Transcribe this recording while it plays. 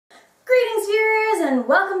and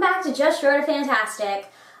welcome back to Just Short of Fantastic.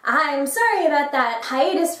 I'm sorry about that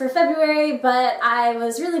hiatus for February, but I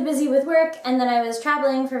was really busy with work and then I was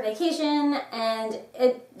traveling for vacation and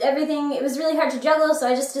it was really hard to juggle, so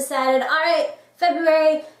I just decided, alright,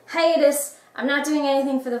 February, hiatus, I'm not doing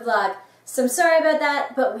anything for the vlog. So I'm sorry about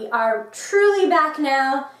that, but we are truly back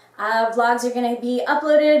now. Vlogs are going to be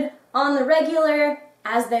uploaded on the regular,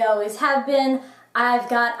 as they always have been. I've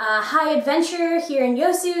got a high adventure here in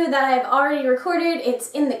Yosu that I've already recorded.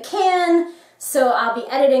 It's in the can, so I'll be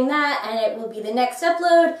editing that and it will be the next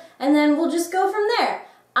upload, and then we'll just go from there.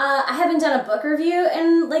 I haven't done a book review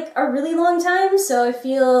in like a really long time, so I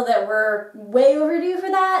feel that we're way overdue for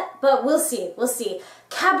that, but we'll see, we'll see.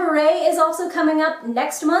 Cabaret is also coming up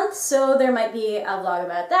next month, so there might be a vlog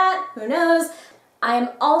about that, who knows. I'm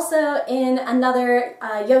also in another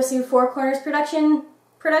Yosu Four Corners production,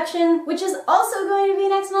 which is also going to be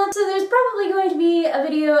next month, so there's probably going to be a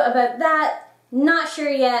video about that. Not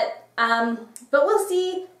sure yet, but we'll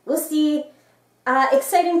see, we'll see.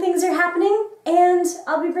 Exciting things are happening, and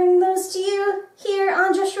I'll be bringing those to you here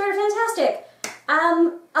on Just Short of Fantastic.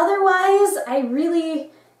 Otherwise, I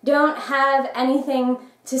really don't have anything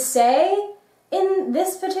to say in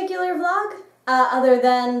this particular vlog, other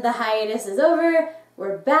than the hiatus is over,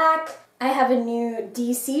 we're back. I have a new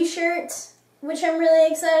DC shirt, which I'm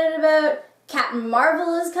really excited about. Captain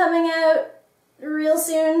Marvel is coming out real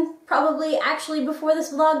soon, probably actually before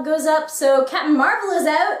this vlog goes up, so Captain Marvel is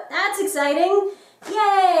out, that's exciting,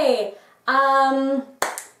 yay!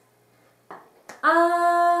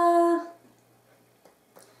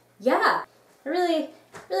 Yeah, I really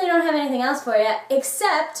don't have anything else for you,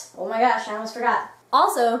 except, oh my gosh, I almost forgot.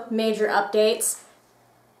 Also, major updates.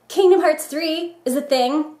 Kingdom Hearts 3 is a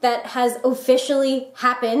thing that has officially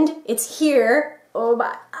happened. It's here. Oh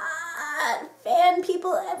my god, fan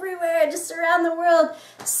people everywhere, just around the world.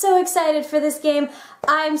 So excited for this game.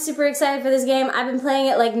 I'm super excited for this game. I've been playing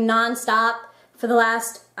it like non-stop for the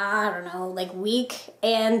last, I don't know, like week,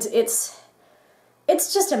 and it's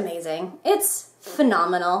just amazing. It's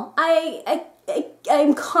phenomenal.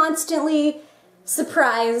 I'm constantly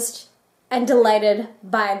surprised and delighted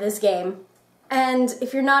by this game. And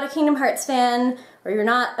if you're not a Kingdom Hearts fan, or you're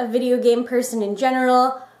not a video game person in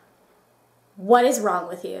general, what is wrong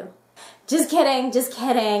with you? Just kidding, just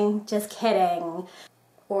kidding, just kidding.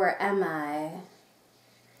 Or am I?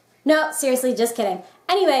 No, seriously, just kidding.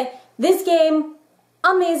 Anyway, this game,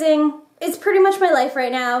 amazing. It's pretty much my life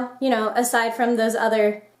right now, you know, aside from those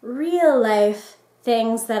other real life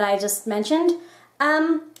things that I just mentioned.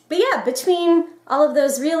 But yeah, between all of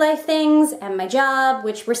those real life things and my job,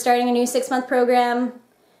 which we're starting a new 6-month program,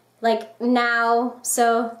 like now,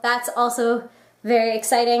 so that's also very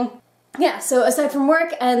exciting. Yeah, so aside from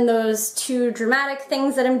work and those two dramatic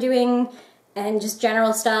things that I'm doing and just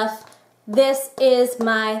general stuff, this is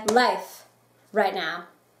my life right now.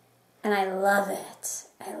 And I love it.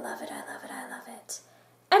 I love it, I love it, I love it.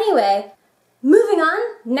 Anyway, moving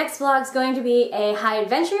on, next vlog's going to be a high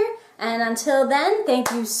adventure, and until then, thank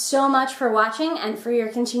you so much for watching and for your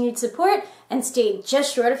continued support, and stay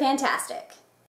just short of fantastic.